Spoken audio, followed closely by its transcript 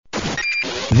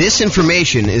This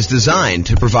information is designed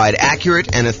to provide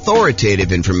accurate and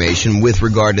authoritative information with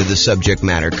regard to the subject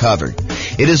matter covered.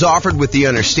 It is offered with the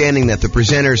understanding that the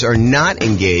presenters are not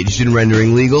engaged in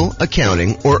rendering legal,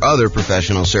 accounting, or other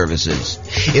professional services.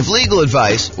 If legal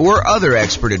advice or other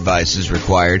expert advice is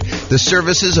required, the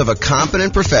services of a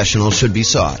competent professional should be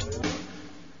sought.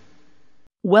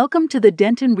 Welcome to the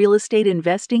Denton Real Estate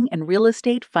Investing and Real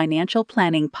Estate Financial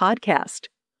Planning Podcast.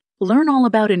 Learn all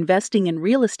about investing in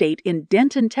real estate in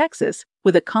Denton, Texas,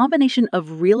 with a combination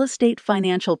of real estate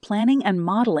financial planning and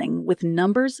modeling with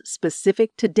numbers specific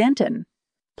to Denton,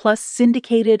 plus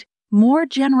syndicated, more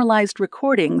generalized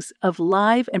recordings of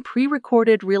live and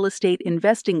pre-recorded real estate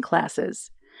investing classes,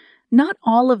 not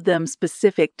all of them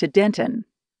specific to Denton.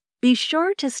 Be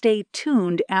sure to stay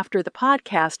tuned after the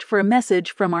podcast for a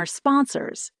message from our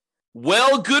sponsors.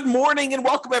 Well, good morning and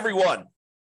welcome, everyone.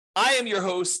 I am your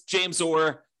host, James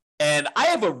Orr. And I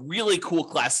have a really cool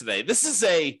class today. This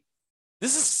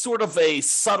is sort of a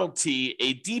subtlety,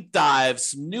 a deep dive,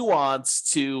 some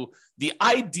nuance to the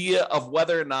idea of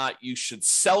whether or not you should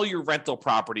sell your rental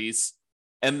properties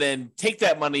and then take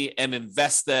that money and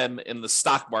invest them in the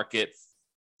stock market,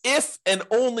 if and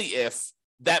only if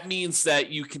that means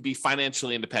that you can be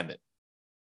financially independent.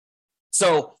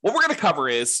 So what we're going to cover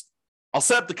is, I'll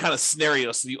set up the kind of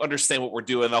scenario so you understand what we're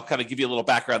doing. I'll kind of give you a little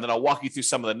background, then I'll walk you through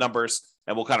some of the numbers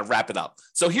and we'll kind of wrap it up.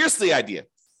 So here's the idea.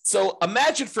 So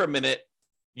imagine for a minute,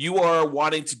 you are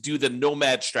wanting to do the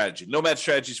nomad strategy. Nomad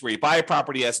strategy is where you buy a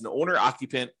property as an owner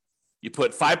occupant. You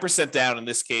put 5% down in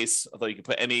this case, although you can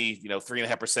put any,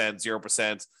 3.5%,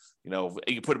 0%,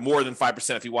 you can put more than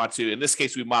 5% if you want to. In this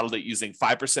case, we modeled it using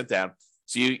 5% down.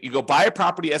 So you go buy a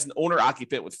property as an owner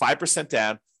occupant with 5%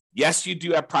 down. Yes, you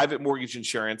do have private mortgage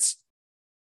insurance,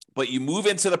 but you move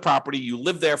into the property, you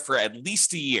live there for at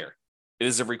least a year. It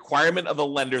is a requirement of the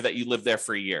lender that you live there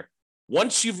for a year.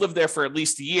 Once you've lived there for at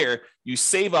least a year, you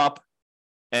save up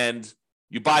and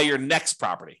you buy your next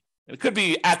property. And it could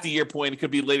be at the year point, it could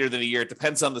be later than a year. It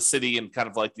depends on the city and kind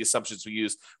of like the assumptions we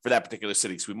use for that particular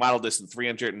city. So we modeled this in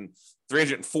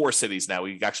 304 cities now.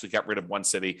 We actually got rid of one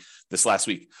city this last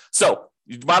week. So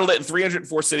you modeled it in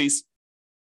 304 cities.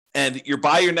 And you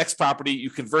buy your next property, you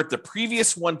convert the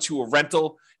previous one to a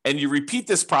rental, and you repeat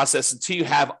this process until you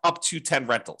have up to 10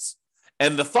 rentals.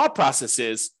 And the thought process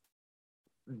is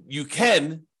you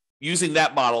can, using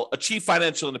that model, achieve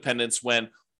financial independence when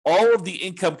all of the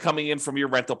income coming in from your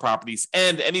rental properties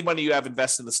and any money you have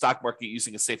invested in the stock market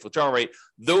using a safe withdrawal rate,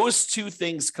 those two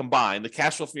things combined, the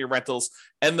cash flow from your rentals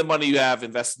and the money you have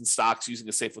invested in stocks using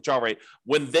a safe withdrawal rate,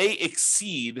 when they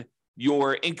exceed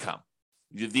your income,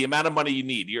 the amount of money you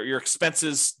need, your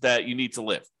expenses that you need to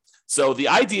live. So the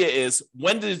idea is,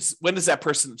 when does that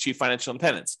person achieve financial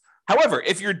independence? However,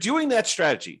 if you're doing that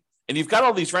strategy and you've got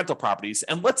all these rental properties,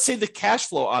 and let's say the cash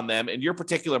flow on them in your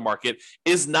particular market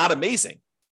is not amazing,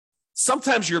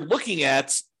 sometimes you're looking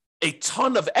at a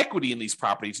ton of equity in these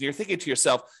properties and you're thinking to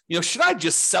yourself, should I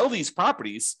just sell these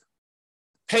properties,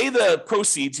 pay the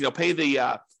proceeds, pay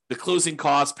the closing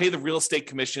costs, pay the real estate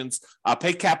commissions,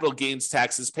 pay capital gains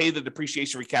taxes, pay the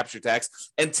depreciation recapture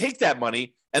tax, and take that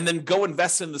money and then go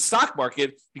invest in the stock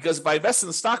market? Because if I invest in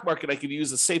the stock market, I can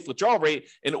use a safe withdrawal rate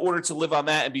in order to live on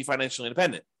that and be financially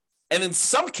independent. And in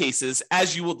some cases,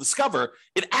 as you will discover,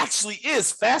 it actually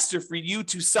is faster for you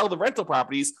to sell the rental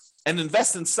properties and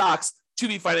invest in stocks to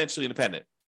be financially independent.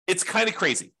 It's kind of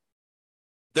crazy.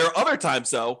 There are other times,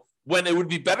 though, when it would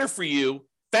be better for you,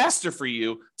 faster for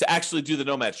you to actually do the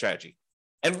nomad strategy.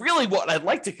 And really what I'd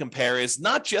like to compare is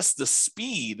not just the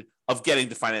speed of getting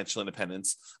to financial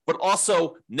independence, but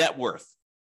also net worth.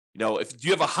 If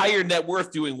you have a higher net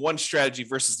worth doing one strategy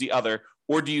versus the other,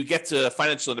 or do you get to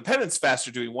financial independence faster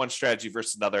doing one strategy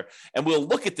versus another? And we'll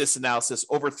look at this analysis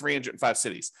over 305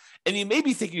 cities. And you may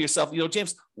be thinking to yourself,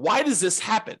 James, why does this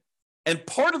happen? And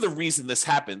part of the reason this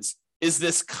happens is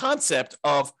this concept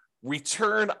of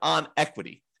return on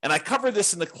equity. And I covered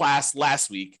this in the class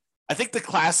last week. I think the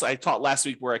class I taught last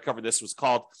week where I covered this was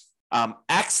called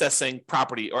Accessing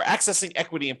Property or Accessing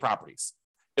Equity in Properties.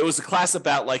 It was a class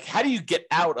about how do you get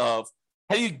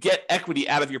equity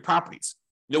out of your properties?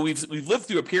 We've lived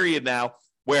through a period now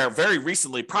where very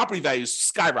recently property values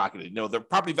skyrocketed. The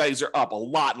property values are up a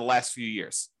lot in the last few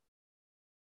years.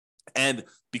 And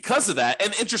because of that,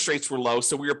 and interest rates were low,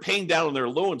 so we were paying down on their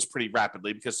loans pretty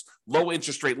rapidly because low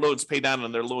interest rate loans pay down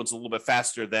on their loans a little bit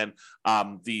faster than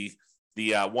the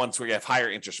ones where you have higher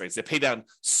interest rates. They pay down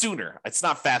sooner. It's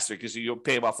not faster because you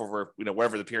pay them off over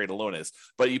wherever the period of loan is,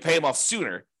 but you pay them off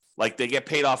sooner. Like they get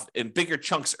paid off in bigger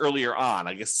chunks earlier on,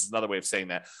 I guess is another way of saying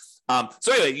that.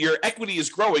 So anyway, your equity is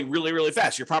growing really, really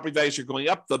fast. Your property values are going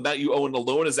up. The amount you owe in the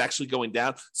loan is actually going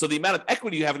down. So the amount of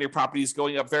equity you have in your property is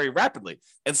going up very rapidly.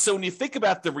 And so when you think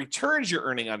about the returns you're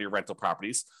earning on your rental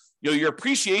properties, your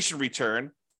appreciation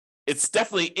return, it's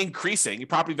definitely increasing. Your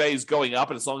property value is going up.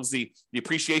 And as long as the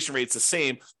appreciation rate is the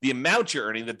same, the amount you're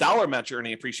earning, the dollar amount you're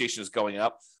earning appreciation is going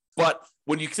up. But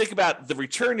when you think about the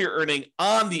return you're earning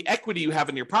on the equity you have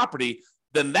in your property,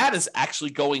 then that is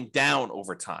actually going down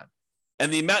over time.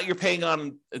 And the amount you're paying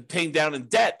down in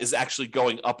debt is actually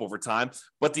going up over time.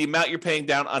 But the amount you're paying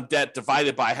down on debt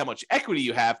divided by how much equity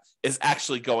you have is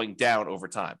actually going down over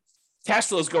time. Cash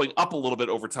flow is going up a little bit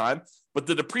over time, but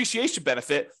the depreciation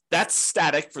benefit, that's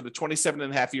static for the 27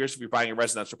 and a half years if you're buying a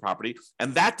residential property.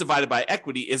 And that divided by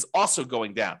equity is also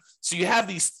going down. So you have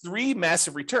these three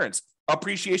massive returns: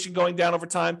 appreciation going down over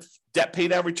time, debt pay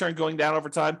down return going down over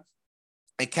time,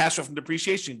 and cash flow from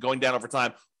depreciation going down over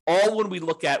time, all when we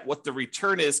look at what the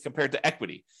return is compared to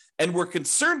equity. And we're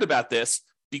concerned about this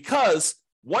because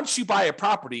once you buy a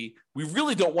property, we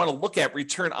really don't want to look at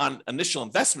return on initial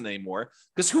investment anymore,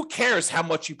 because who cares how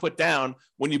much you put down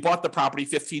when you bought the property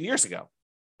 15 years ago?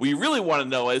 What you really want to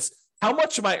know is, how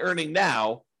much am I earning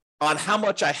now on how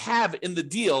much I have in the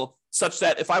deal, such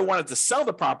that if I wanted to sell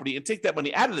the property and take that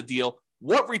money out of the deal,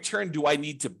 what return do I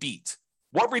need to beat?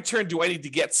 What return do I need to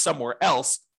get somewhere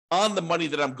else on the money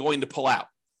that I'm going to pull out?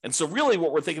 And so really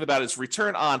what we're thinking about is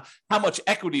return on how much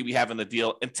equity we have in the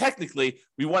deal. And technically,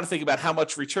 we want to think about how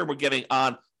much return we're getting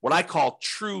on what I call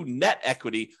true net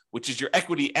equity, which is your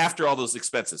equity after all those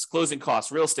expenses: closing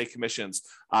costs, real estate commissions,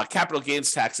 capital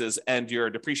gains taxes, and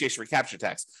your depreciation recapture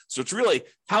tax. So it's really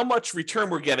how much return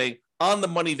we're getting on the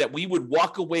money that we would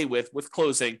walk away with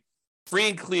closing, free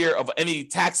and clear of any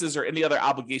taxes or any other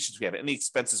obligations we have, any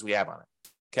expenses we have on it.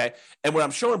 Okay. And what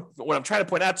I'm trying to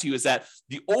point out to you is that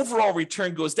the overall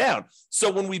return goes down.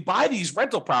 So when we buy these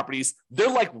rental properties, they're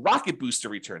like rocket booster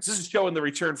returns. This is showing the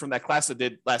return from that class I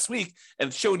did last week, and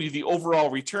it's showing you the overall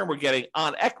return we're getting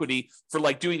on equity for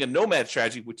like doing a nomad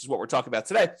strategy, which is what we're talking about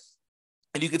today.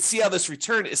 And you can see how this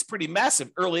return is pretty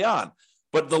massive early on.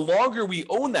 But the longer we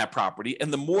own that property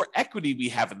and the more equity we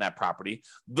have in that property,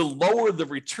 the lower the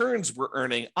returns we're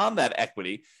earning on that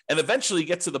equity. And eventually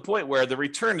get to the point where the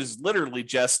return is literally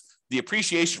just the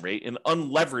appreciation rate, an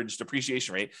unleveraged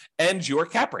appreciation rate, and your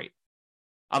cap rate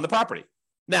on the property.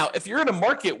 Now, if you're in a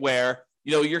market where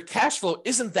your cash flow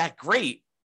isn't that great,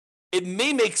 it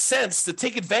may make sense to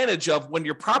take advantage of when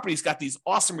your property's got these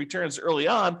awesome returns early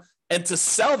on and to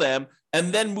sell them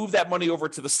and then move that money over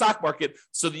to the stock market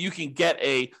so that you can get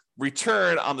a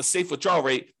return on the safe withdrawal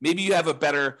rate. Maybe you have a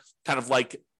better kind of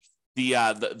like the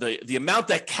amount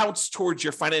that counts towards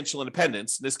your financial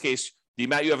independence. In this case, the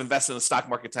amount you have invested in the stock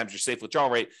market times your safe withdrawal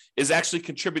rate is actually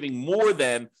contributing more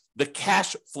than the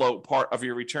cash flow part of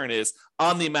your return is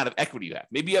on the amount of equity you have.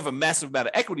 Maybe you have a massive amount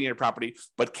of equity in your property,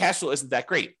 but cash flow isn't that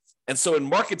great. And so in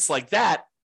markets like that,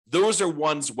 those are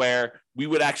ones where we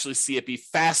would actually see it be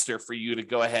faster for you to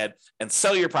go ahead and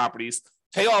sell your properties,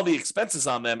 pay all the expenses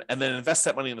on them, and then invest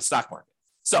that money in the stock market.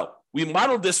 So we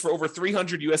modeled this for over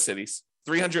 300 U.S. cities.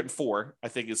 304, I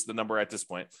think, is the number at this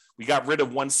point. We got rid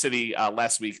of one city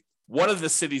last week. One of the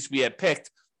cities we had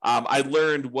picked, I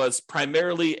learned, was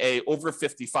primarily a over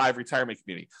 55 retirement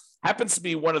community. Happens to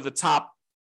be one of the top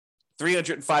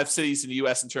 305 cities in the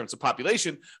U.S. in terms of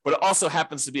population, but it also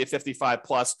happens to be a 55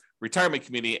 plus retirement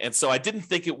community. And so I didn't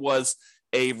think it was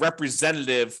a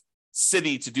representative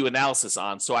city to do analysis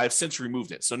on. So I've since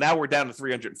removed it. So now we're down to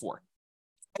 304.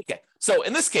 Okay. So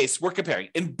in this case, we're comparing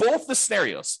in both the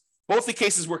scenarios, both the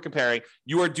cases we're comparing,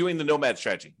 you are doing the nomad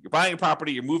strategy. You're buying a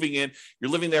property, you're moving in, you're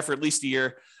living there for at least a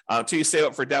year until you save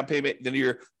up for a down payment. Then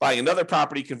you're buying another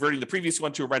property, converting the previous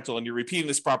one to a rental, and you're repeating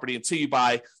this property until you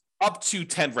buy up to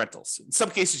 10 rentals. In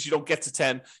some cases, you don't get to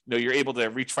 10. You're able to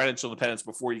reach financial independence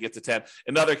before you get to 10.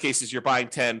 In other cases, you're buying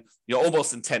 10,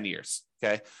 almost in 10 years.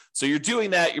 Okay. So you're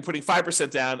doing that. You're putting 5%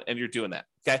 down and you're doing that.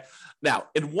 Okay. Now,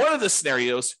 in one of the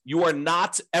scenarios, you are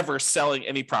not ever selling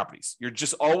any properties. You're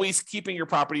just always keeping your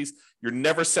properties. You're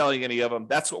never selling any of them.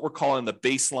 That's what we're calling the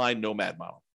baseline nomad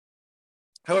model.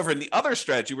 However, in the other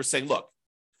strategy, we're saying, look,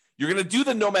 you're going to do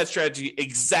the nomad strategy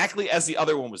exactly as the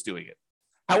other one was doing it.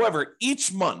 However,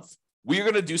 each month, we're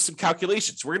going to do some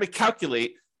calculations. We're going to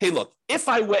calculate, hey, look, if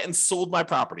I went and sold my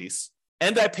properties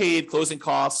and I paid closing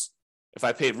costs, if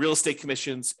I paid real estate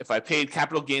commissions, if I paid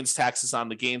capital gains taxes on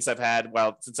the gains I've had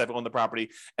since I've owned the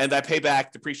property, and I pay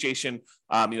back depreciation,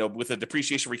 with a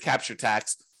depreciation recapture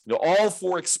tax, all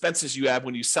 4 expenses you have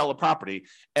when you sell a property,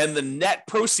 and the net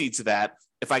proceeds of that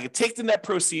if I could take the net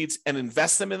proceeds and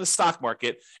invest them in the stock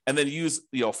market and then use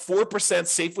 4%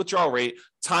 safe withdrawal rate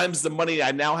times the money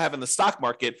I now have in the stock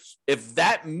market, if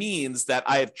that means that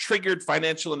I have triggered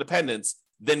financial independence,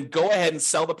 then go ahead and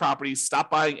sell the properties,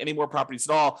 stop buying any more properties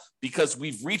at all, because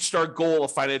we've reached our goal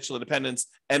of financial independence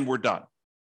and we're done.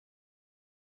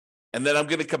 And then I'm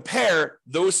going to compare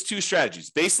those two strategies,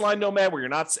 baseline Nomad, where you're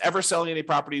not ever selling any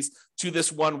properties, to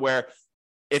this one where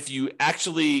if you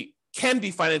actually can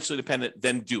be financially independent,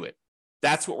 then do it.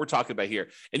 That's what we're talking about here.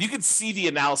 And you can see the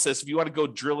analysis if you want to go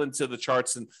drill into the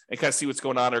charts and kind of see what's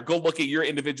going on, or go look at your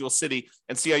individual city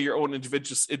and see how your own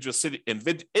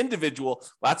individual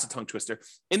lots of tongue twister,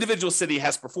 individual city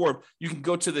has performed. You can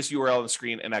go to this URL on the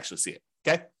screen and actually see it.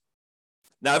 Okay.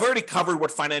 Now, I've already covered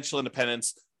what financial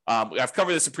independence. I've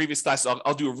covered this in previous classes.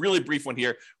 I'll do a really brief one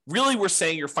here. Really, we're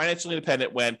saying you're financially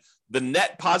independent when the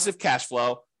net positive cash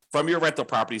flow from your rental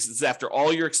properties is after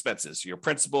all your expenses, your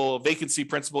principal, vacancy,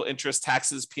 principal, interest,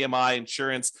 taxes, PMI,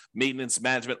 insurance, maintenance,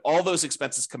 management, all those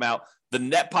expenses come out. The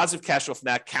net positive cash flow from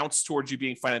that counts towards you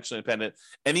being financially independent.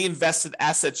 Any invested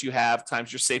assets you have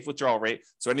times your safe withdrawal rate.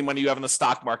 So any money you have in the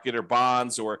stock market or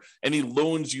bonds, or any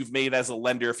loans you've made as a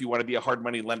lender, if you want to be a hard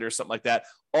money lender or something like that,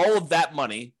 all of that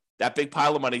money, that big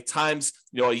pile of money times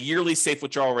a yearly safe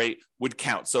withdrawal rate would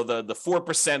count. So the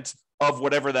 4% of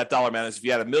whatever that dollar amount is. If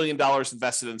you had $1 million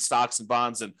invested in stocks and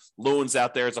bonds and loans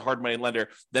out there as a hard money lender,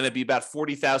 then it'd be about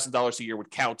 $40,000 a year would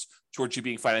count towards you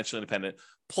being financially independent.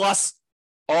 Plus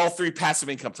all three passive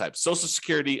income types: Social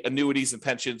Security, annuities, and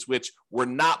pensions, which we're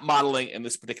not modeling in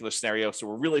this particular scenario. So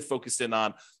we're really focused in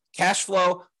on cash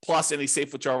flow plus any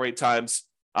safe withdrawal rate times,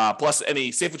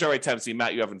 the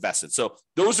amount you have invested. So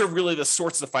those are really the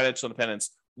sorts of financial independence.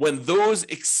 When those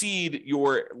exceed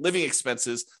your living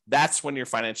expenses, that's when you're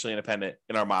financially independent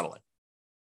in our modeling.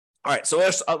 All right, so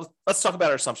let's talk about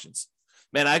our assumptions.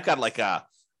 Man, I've got like a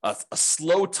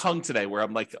slow tongue today where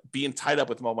I'm like being tied up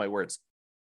with all my words.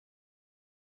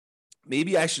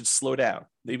 Maybe I should slow down.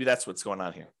 Maybe that's what's going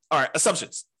on here. All right,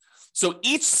 assumptions. So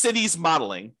each city's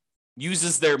modeling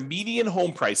uses their median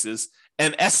home prices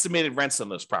and estimated rents on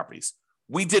those properties.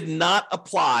 We did not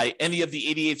apply any of the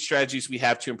 88 strategies we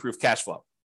have to improve cash flow.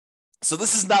 So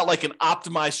this is not like an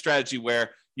optimized strategy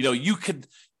where,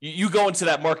 you go into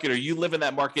that market or you live in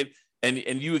that market and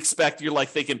you're like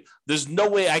thinking, there's no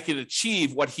way I can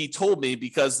achieve what he told me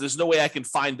because there's no way I can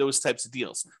find those types of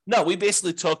deals. No, we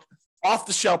basically took off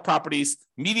the shelf properties,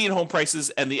 median home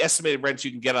prices, and the estimated rents you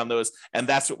can get on those. And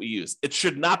that's what we use. It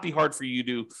should not be hard for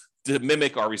you to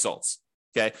mimic our results.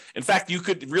 Okay. In fact, you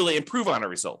could really improve on our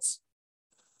results.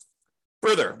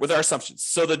 Further, with our assumptions.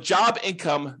 So the job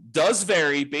income does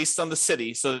vary based on the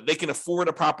city so that they can afford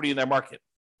a property in their market.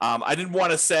 I didn't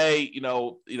want to say,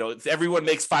 if everyone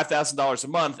makes $5,000 a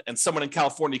month and someone in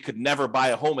California could never buy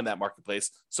a home in that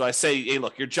marketplace. So I say, hey,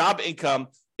 look, your job income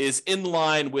is in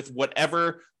line with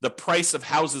whatever the price of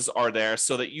houses are there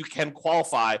so that you can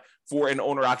qualify for an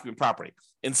owner-occupant property.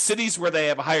 In cities where they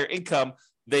have a higher income,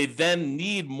 they then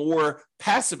need more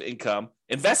passive income,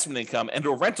 investment income, and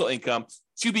or rental income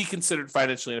to be considered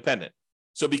financially independent.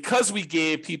 So because we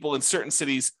gave people in certain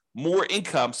cities more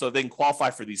income so they can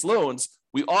qualify for these loans,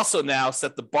 we also now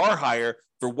set the bar higher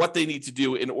for what they need to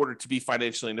do in order to be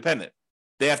financially independent.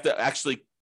 They have to actually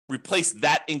replace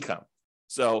that income.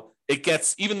 So it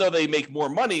gets, even though they make more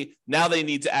money, now they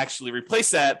need to actually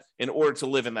replace that in order to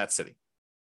live in that city.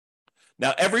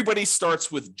 Now, everybody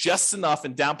starts with just enough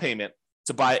in down payment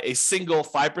to buy a single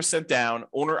 5% down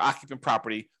owner-occupant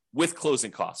property with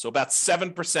closing costs. So about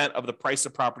 7% of the price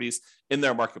of properties in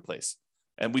their marketplace.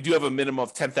 And we do have a minimum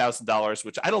of $10,000,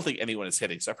 which I don't think anyone is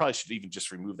hitting. So I probably should even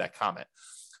just remove that comment.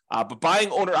 But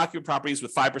buying owner-occupant properties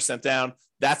with 5% down,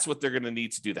 that's what they're going to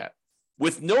need to do that.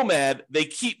 With Nomad, they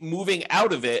keep moving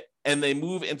out of it and they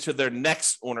move into their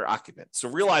next owner-occupant. So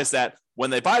realize that when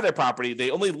they buy their property,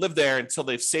 they only live there until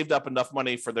they've saved up enough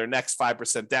money for their next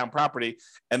 5% down property,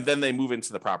 and then they move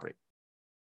into the property.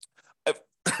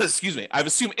 Excuse me. I've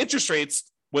assumed interest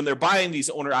rates when they're buying these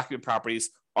owner-occupant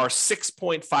properties are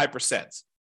 6.5%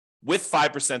 with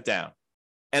 5% down.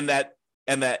 And that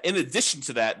in addition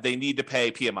to that, they need to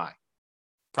pay PMI,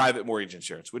 private mortgage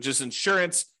insurance, which is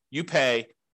insurance you pay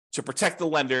to protect the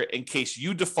lender in case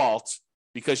you default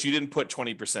because you didn't put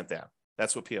 20% down.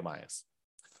 That's what PMI is.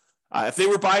 If they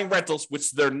were buying rentals,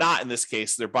 which they're not in this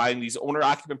case, they're buying these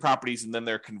owner-occupant properties and then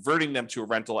they're converting them to a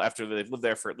rental after they've lived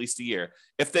there for at least a year.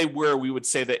 If they were, we would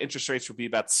say that interest rates would be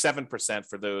about 7%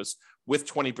 for those with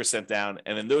 20% down.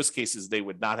 And in those cases, they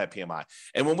would not have PMI.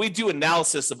 And when we do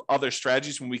analysis of other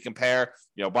strategies, when we compare,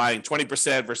 buying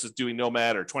 20% versus doing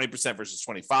Nomad, or 20% versus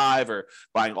 25, or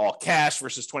buying all cash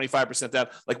versus 25% down,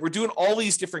 like we're doing all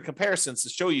these different comparisons to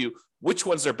show you which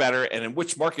ones are better and in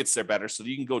which markets they're better, so that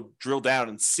you can go drill down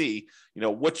and see,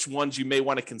 which ones you may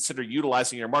want to consider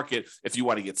utilizing in your market if you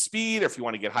want to get speed or if you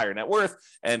want to get higher net worth,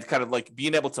 and kind of like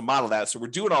being able to model that. So we're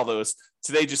doing all those.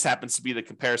 Today just happens to be the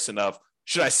comparison of,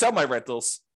 should I sell my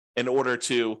rentals in order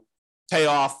to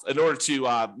invest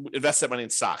that money in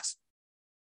stocks?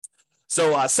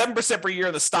 So 7% per year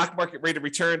in the stock market rate of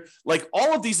return, like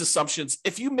all of these assumptions,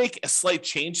 if you make a slight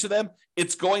change to them,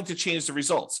 it's going to change the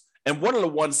results. And one of the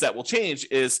ones that will change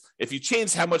is if you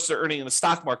change how much they're earning in the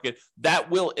stock market, that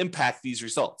will impact these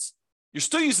results. You're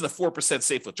still using the 4%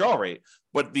 safe withdrawal rate,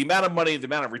 but the amount of money, the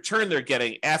amount of return they're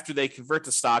getting after they convert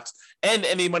to stocks, and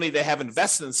any money they have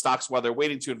invested in stocks while they're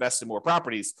waiting to invest in more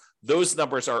properties, those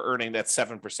numbers are earning that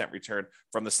 7% return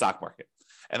from the stock market.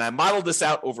 And I modeled this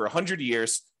out over 100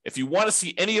 years. If you want to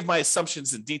see any of my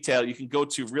assumptions in detail, you can go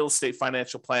to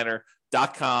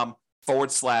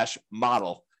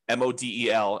realestatefinancialplanner.com/model.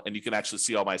 MODEL, and you can actually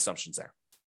see all my assumptions there.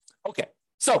 Okay,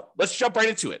 so let's jump right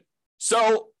into it.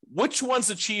 So which ones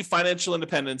achieve financial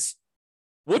independence?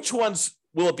 Which ones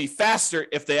will it be faster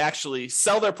if they actually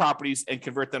sell their properties and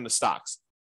convert them to stocks?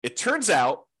 It turns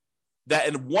out that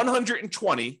in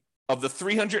 120 of the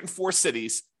 304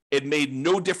 cities, it made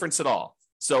no difference at all.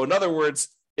 So in other words,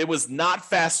 it was not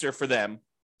faster for them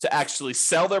to actually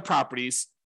sell their properties,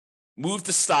 move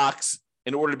to stocks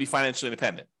in order to be financially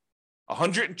independent.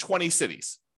 120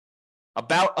 cities,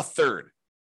 about a third.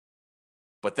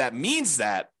 But that means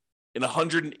that in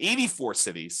 184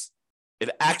 cities, it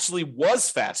actually was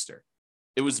faster.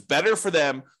 It was better for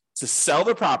them to sell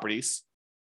their properties,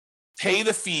 pay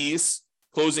the fees,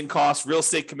 closing costs, real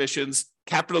estate commissions,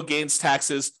 capital gains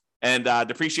taxes, and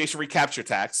depreciation recapture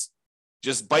tax.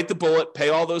 Just bite the bullet, pay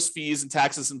all those fees and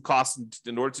taxes and costs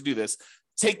in order to do this.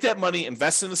 Take that money,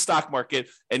 invest in the stock market,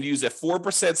 and use a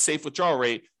 4% safe withdrawal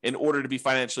rate in order to be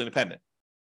financially independent.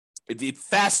 It'd be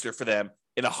faster for them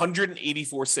in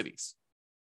 184 cities,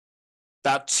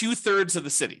 about 2/3 of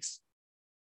the cities.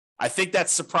 I think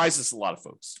that surprises a lot of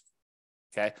folks.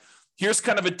 Okay, here's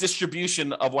kind of a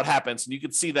distribution of what happens, and you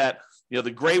can see that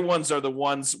the gray ones are the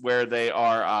ones where they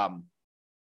are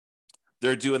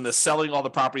they're doing the selling all the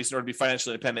properties in order to be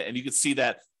financially independent, and you can see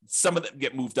that some of them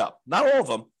get moved up, not all of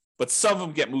them, but some of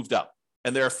them get moved up.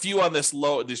 And there are a few on this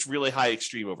really high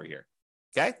extreme over here.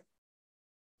 Okay.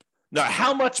 Now,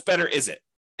 how much better is it?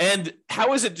 And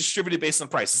how is it distributed based on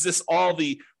price? Is this all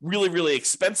the really, really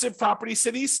expensive property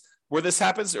cities where this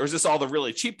happens? Or is this all the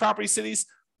really cheap property cities?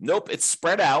 Nope. It's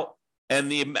spread out.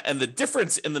 And the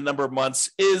difference in the number of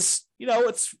months is,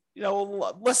 it's,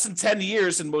 less than 10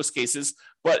 years in most cases,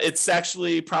 but it's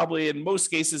actually probably in most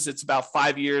cases, it's about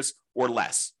 5 years or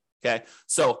less. Okay,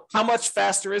 so how much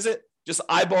faster is it? Just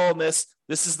eyeballing this.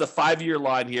 This is the 5-year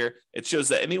line here. It shows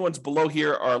that anyone's below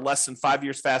here are less than 5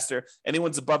 years faster.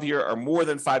 Anyone's above here are more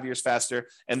than 5 years faster.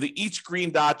 And each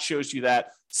green dot shows you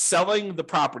that selling the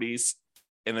properties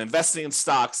and investing in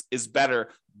stocks is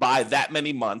better by that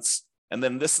many months. And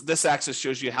then this axis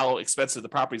shows you how expensive the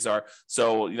properties are.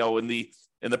 So, in the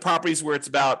properties where it's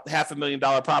about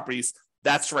 $500,000 properties,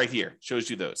 that's right here. Shows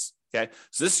you those. Okay,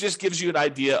 so this just gives you an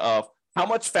idea of how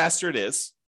much faster it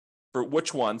is for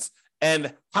which ones,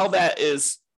 and how that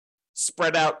is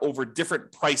spread out over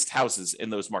different priced houses in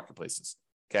those marketplaces.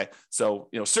 Okay, so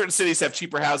certain cities have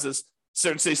cheaper houses,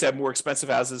 certain cities have more expensive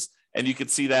houses, and you can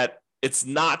see that it's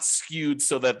not skewed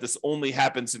so that this only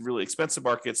happens in really expensive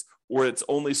markets, or it's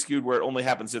only skewed where it only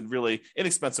happens in really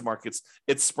inexpensive markets.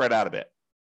 It's spread out a bit.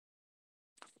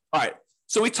 All right,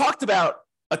 so we talked about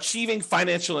achieving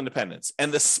financial independence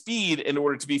and the speed in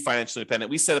order to be financially independent.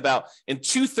 We said about in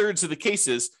 2/3 of the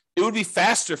cases, it would be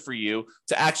faster for you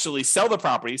to actually sell the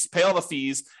properties, pay all the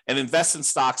fees, and invest in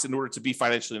stocks in order to be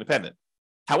financially independent.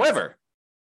 However,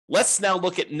 let's now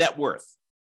look at net worth,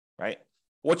 right?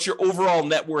 What's your overall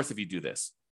net worth if you do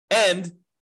this? And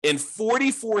in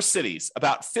 44 cities,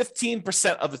 about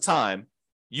 15% of the time,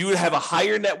 you would have a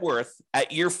higher net worth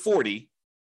at year 40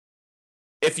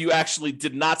 if you actually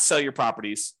did not sell your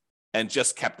properties and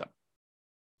just kept them.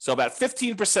 So about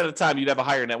 15% of the time, you'd have a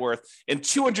higher net worth. In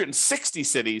 260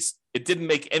 cities, it didn't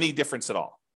make any difference at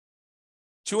all.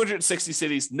 260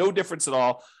 cities, no difference at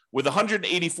all. With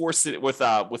 184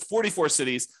 with 44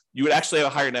 cities, you would actually have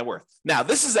a higher net worth. Now,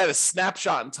 this is at a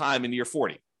snapshot in time in year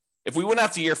 40. If we went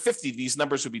out to year 50, these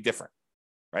numbers would be different,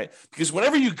 right? Because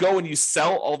whenever you go and you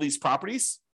sell all these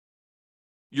properties,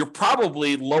 you're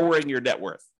probably lowering your net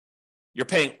worth. You're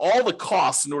paying all the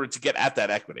costs in order to get at that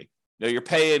equity. You're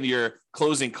paying your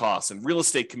closing costs and real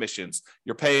estate commissions.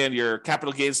 You're paying your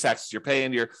capital gains taxes. You're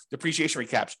paying your depreciation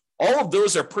recaps. All of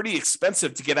those are pretty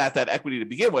expensive to get at that equity to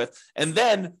begin with. And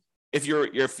then if you're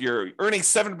earning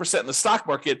 7% in the stock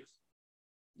market,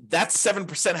 that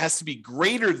 7% has to be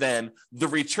greater than the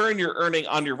return you're earning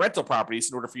on your rental properties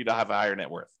in order for you to have a higher net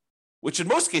worth, which in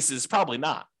most cases is probably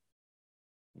not.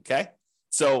 Okay.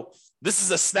 So this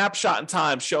is a snapshot in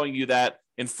time showing you that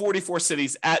in 44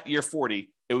 cities at year 40,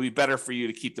 it would be better for you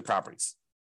to keep the properties.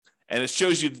 And it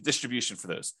shows you the distribution for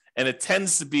those. And it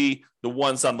tends to be the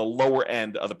ones on the lower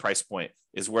end of the price point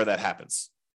is where that happens.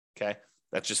 Okay.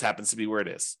 That just happens to be where it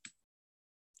is.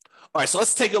 All right. So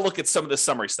let's take a look at some of the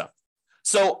summary stuff.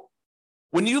 So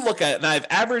when you look at it, and I have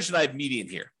average and I have median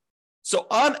here. So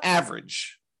on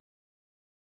average,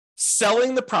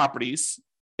 selling the properties,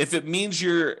 if it means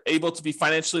you're able to be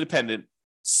financially independent,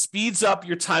 speeds up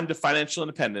your time to financial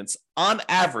independence on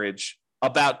average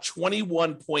about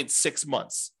 21.6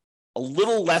 months, a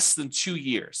little less than 2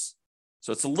 years.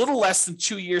 So it's a little less than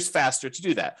 2 years faster to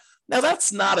do that. Now,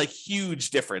 that's not a huge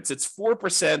difference. It's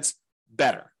 4%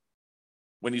 better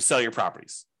when you sell your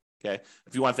properties, okay?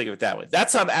 If you want to think of it that way.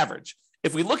 That's on average.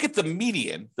 If we look at the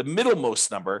median, the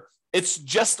middlemost number, it's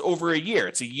just over a year.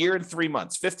 It's a year and 3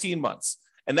 months, 15 months.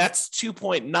 And that's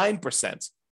 2.9%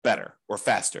 better or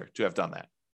faster to have done that,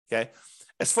 okay?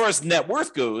 As far as net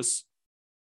worth goes,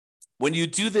 when you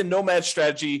do the Nomad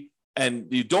strategy and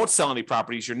you don't sell any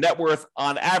properties, your net worth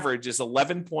on average is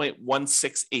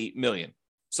 $11.168 million.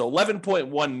 So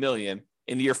 $11.1 million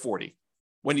in year 40.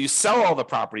 When you sell all the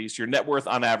properties, your net worth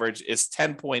on average is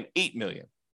 $10.8 million,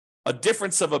 a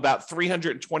difference of about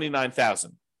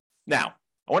 $329,000. Now,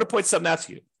 I want to point something out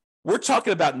to you. We're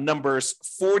talking about numbers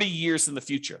 40 years in the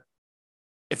future.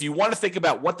 If you want to think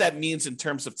about what that means in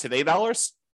terms of today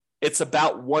dollars, it's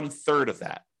about 1/3 of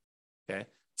that. Okay.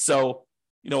 So,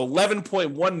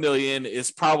 11.1 million is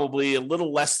probably a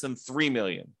little less than 3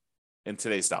 million in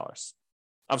today's dollars.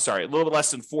 I'm sorry, a little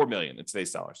less than 4 million in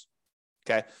today's dollars.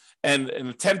 Okay. And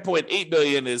 10.8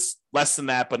 million is less than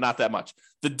that, but not that much.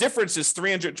 The difference is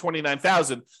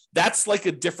 329,000. That's like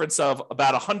a difference of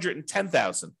about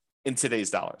 110,000 in today's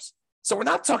dollars. So we're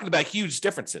not talking about huge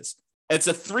differences. It's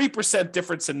a 3%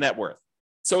 difference in net worth.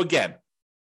 So again,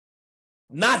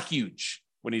 not huge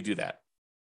when you do that.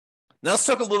 Now let's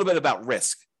talk a little bit about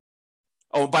risk.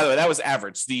 Oh, by the way, that was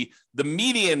average. The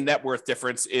median net worth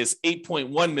difference is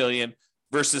 8.1 million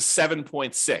versus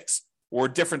 7.6, or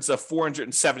a difference of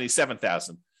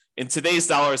 477,000. In today's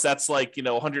dollars, that's like,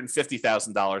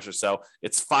 $150,000 or so.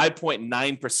 It's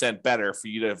 5.9% better for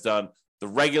you to have done the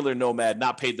regular Nomad,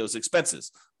 not paid those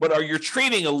expenses. But you're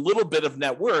trading a little bit of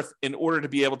net worth in order to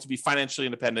be able to be financially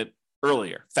independent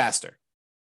earlier, faster.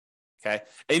 Okay.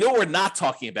 And what we're not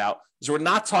talking about is we're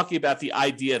not talking about the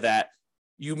idea that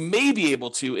you may be able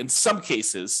to, in some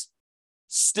cases,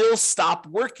 still stop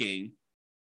working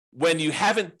when you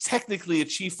haven't technically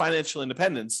achieved financial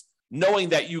independence, knowing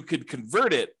that you could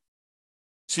convert it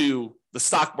to the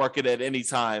stock market at any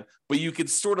time, but you could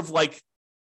sort of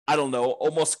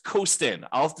almost coast in.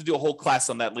 I'll have to do a whole class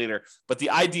on that later. But the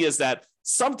idea is that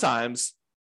sometimes,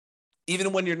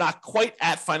 even when you're not quite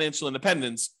at financial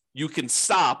independence, you can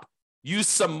stop, use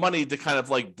some money to kind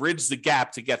of bridge the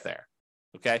gap to get there.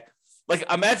 Okay.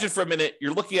 Imagine for a minute,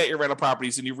 you're looking at your rental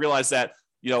properties and you realize that,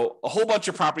 a whole bunch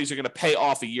of properties are going to pay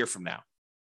off a year from now,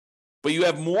 but you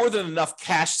have more than enough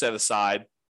cash set aside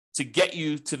to get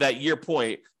you to that year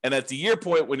point. And at the year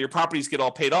point, when your properties get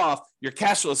all paid off, your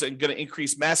cash flows are going to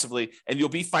increase massively and you'll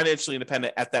be financially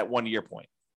independent at that 1 year point,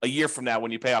 a year from now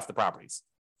when you pay off the properties.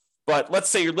 But let's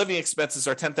say your living expenses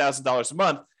are $10,000 a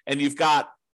month and you've got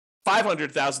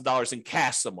 $500,000 in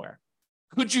cash somewhere.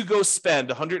 Could you go spend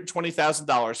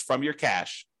 $120,000 from your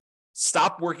cash,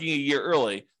 stop working a year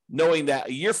early, knowing that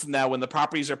a year from now when the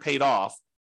properties are paid off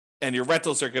and your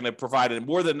rentals are going to provide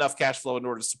more than enough cash flow in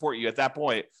order to support you at that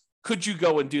point, could you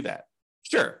go and do that?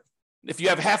 Sure. If you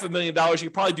have $500,000, you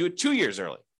could probably do it 2 years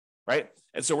early, right?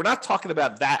 And so we're not talking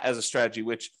about that as a strategy,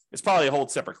 which is probably a whole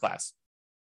separate class.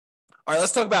 All right,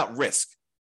 let's talk about risk.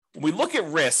 When we look at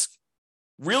risk,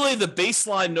 really the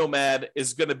baseline Nomad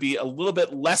is going to be a little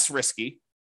bit less risky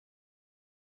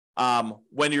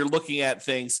when you're looking at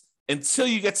things until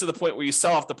you get to the point where you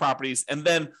sell off the properties and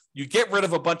then you get rid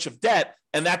of a bunch of debt,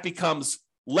 and that becomes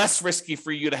less risky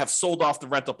for you to have sold off the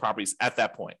rental properties at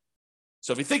that point.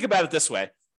 So if you think about it this way,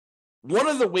 one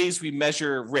of the ways we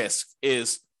measure risk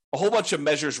is a whole bunch of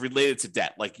measures related to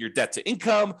debt, like your debt to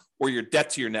income or your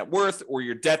debt to your net worth or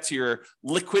your debt to your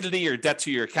liquidity or debt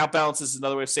to your account balance is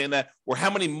another way of saying that, or how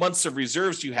many months of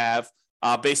reserves you have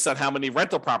based on how many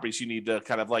rental properties you need to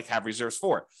kind of like have reserves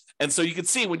for. And so you can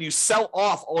see when you sell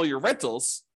off all your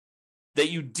rentals that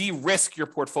you de-risk your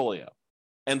portfolio.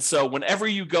 And so whenever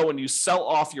you go and you sell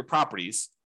off your properties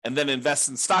and then invest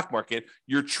in the stock market,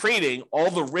 you're trading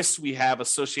all the risks we have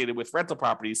associated with rental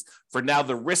properties for now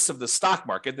the risks of the stock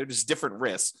market. They're just different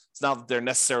risks. It's not that they're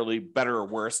necessarily better or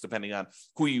worse, depending on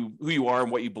who you are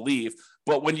and what you believe.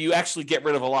 But when you actually get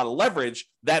rid of a lot of leverage,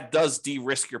 that does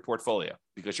de-risk your portfolio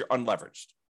because you're unleveraged.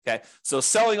 Okay. So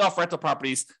selling off rental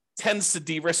properties tends to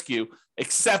de-risk you,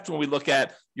 except when we look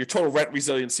at your total rent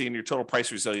resiliency and your total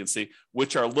price resiliency,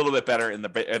 which are a little bit better in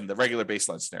the regular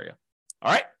baseline scenario.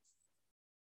 All right.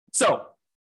 So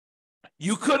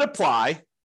you could apply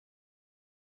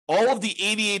all of the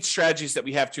 88 strategies that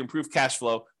we have to improve cash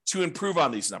flow to improve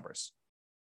on these numbers.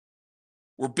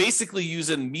 We're basically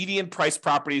using median price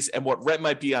properties and what rent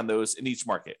might be on those in each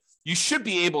market. You should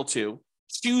be able to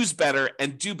choose better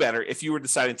and do better if you were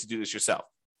deciding to do this yourself.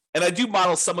 And I do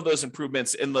model some of those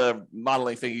improvements in the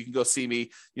modeling thing. You can go see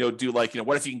me, do like,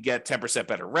 what if you can get 10%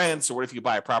 better rents, or what if you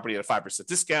buy a property at a 5%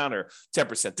 discount or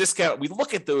 10% discount? We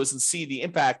look at those and see the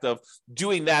impact of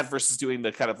doing that versus doing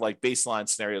the kind of like baseline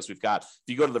scenarios we've got. If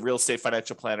you go to the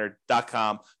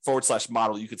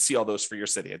realestatefinancialplanner.com/model, you can see all those for your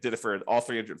city. I did it for all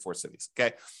 304 cities.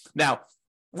 Okay. Now,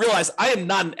 realize I am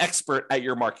not an expert at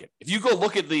your market. If you go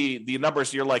look at the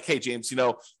numbers, you're like, hey, James,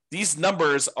 these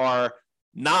numbers are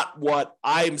not what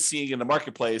I'm seeing in the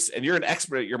marketplace, and you're an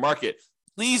expert at your market,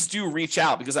 please do reach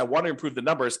out because I want to improve the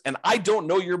numbers. And I don't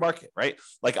know your market, right?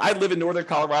 Like I live in Northern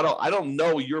Colorado. I don't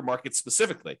know your market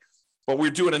specifically, but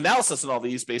we're doing analysis on all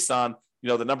these based on,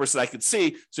 the numbers that I could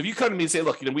see. So if you come to me and say,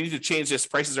 look, we need to change this.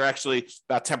 Prices are actually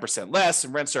about 10% less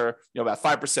and rents are, about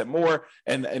 5% more.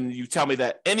 And you tell me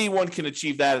that anyone can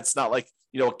achieve that. It's not like,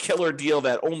 a killer deal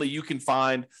that only you can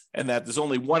find and that there's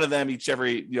only one of them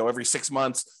every 6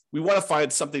 months. We want to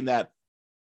find something that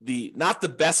not the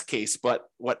best case, but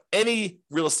what any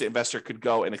real estate investor could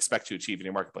go and expect to achieve in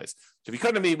your marketplace. So if you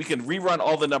come to me, we can rerun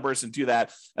all the numbers and do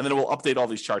that. And then we'll update all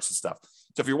these charts and stuff.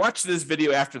 So if you're watching this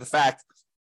video after the fact,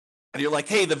 and you're like,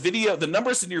 hey, the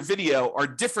numbers in your video are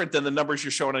different than the numbers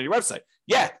you're showing on your website.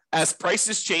 Yeah, as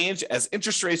prices change, as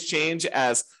interest rates change,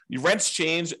 as your rents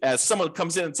change, as someone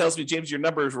comes in and tells me, James, your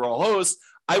numbers were all hosed,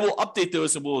 I will update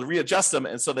those and we'll readjust them.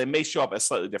 And so they may show up as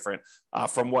slightly different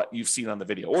from what you've seen on the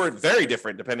video, or very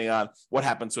different depending on what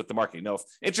happens with the market. If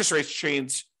interest rates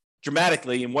change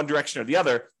dramatically in one direction or the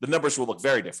other, the numbers will look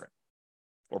very different.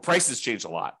 Or prices change a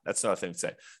lot. That's another thing to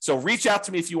say. So reach out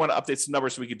to me if you want to update some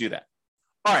numbers so we can do that.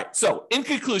 All right. So in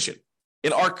conclusion,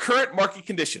 in our current market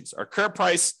conditions, our current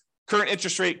price, current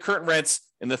interest rate, current rents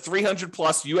in the 300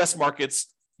 plus US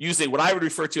markets using what I would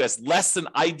refer to as less than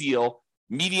ideal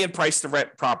median price to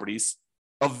rent properties,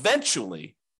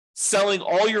 eventually selling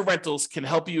all your rentals can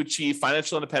help you achieve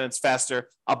financial independence faster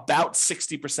about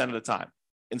 60% of the time.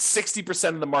 In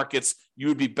 60% of the markets, you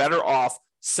would be better off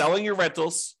selling your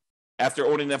rentals after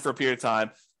owning them for a period of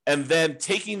time, and then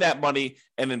taking that money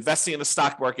and investing in the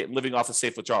stock market and living off a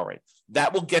safe withdrawal rate.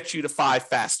 That will get you to 5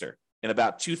 faster in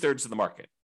about 2/3 of the market,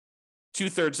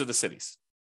 2/3 of the cities.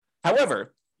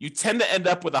 However, you tend to end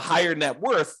up with a higher net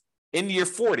worth in year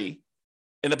 40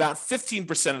 in about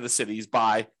 15% of the cities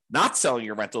by not selling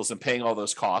your rentals and paying all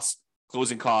those costs,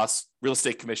 closing costs, real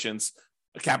estate commissions,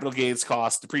 capital gains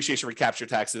costs, depreciation recapture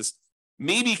taxes,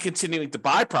 maybe continuing to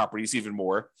buy properties even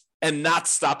more and not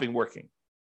stopping working.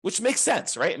 Which makes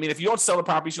sense, right? I mean, if you don't sell the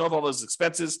properties, you don't have all those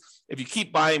expenses. If you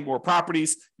keep buying more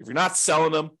properties, if you're not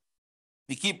selling them,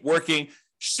 you keep working,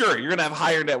 sure, you're going to have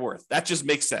higher net worth. That just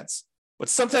makes sense. But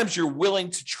sometimes you're willing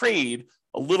to trade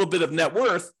a little bit of net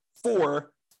worth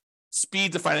for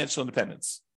speed to financial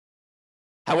independence.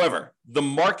 However, the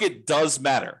market does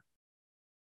matter.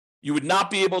 You would not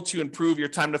be able to improve your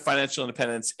time to financial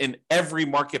independence in every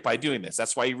market by doing this.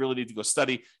 That's why you really need to go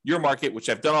study your market, which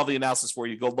I've done all the analysis for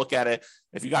you. Go look at it.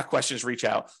 If you got questions, reach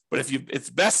out. But it's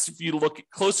best if you look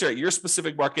closer at your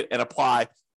specific market and apply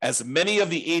as many of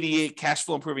the 88 cash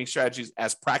flow improving strategies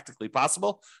as practically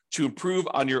possible to improve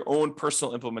on your own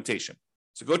personal implementation.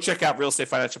 So go check out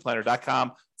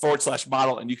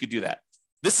realestatefinancialplanner.com/model, and you could do that.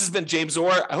 This has been James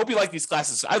Orr. I hope you like these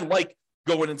classes. I like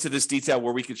going into this detail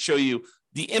where we could show you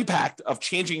the impact of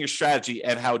changing your strategy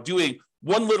and how doing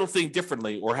one little thing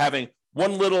differently or having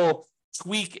one little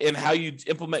tweak in how you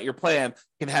implement your plan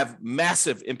can have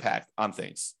massive impact on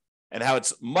things, and how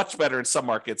it's much better in some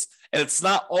markets. And it's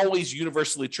not always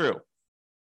universally true,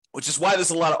 which is why there's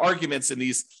a lot of arguments in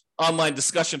these online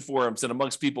discussion forums and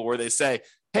amongst people where they say,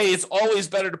 hey, it's always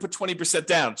better to put 20%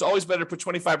 down. It's always better to put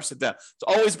 25% down. It's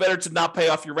always better to not pay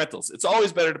off your rentals. It's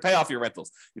always better to pay off your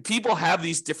rentals. People have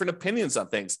these different opinions on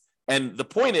things. And the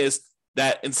point is,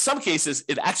 that in some cases,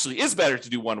 it actually is better to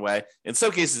do one way. In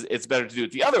some cases, it's better to do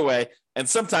it the other way. And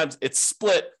sometimes it's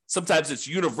split. Sometimes it's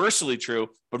universally true,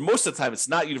 but most of the time it's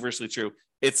not universally true.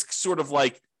 It's sort of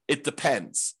like it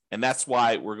depends. And that's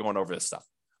why we're going over this stuff.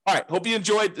 All right. Hope you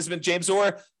enjoyed. This has been James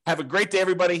Orr. Have a great day,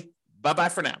 everybody. Bye-bye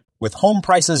for now. With home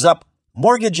prices up,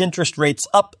 mortgage interest rates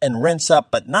up, and rents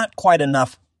up, but not quite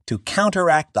enough to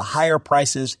counteract the higher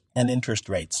prices and interest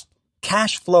rates.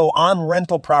 Cash flow on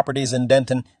rental properties in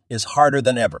Denton is harder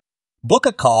than ever. Book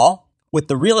a call with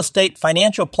the Real Estate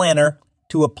Financial Planner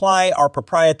to apply our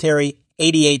proprietary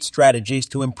 88 strategies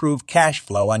to improve cash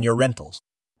flow on your rentals.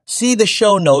 See the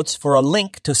show notes for a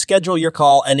link to schedule your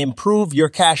call and improve your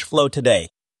cash flow today.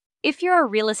 If you're a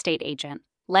real estate agent,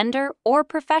 lender, or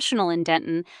professional in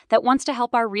Denton that wants to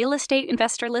help our real estate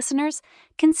investor listeners,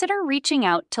 consider reaching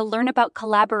out to learn about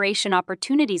collaboration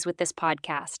opportunities with this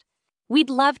podcast. We'd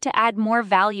love to add more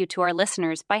value to our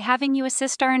listeners by having you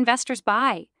assist our investors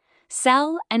buy,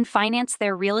 sell, and finance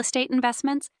their real estate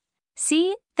investments.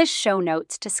 See the show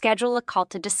notes to schedule a call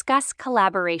to discuss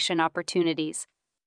collaboration opportunities.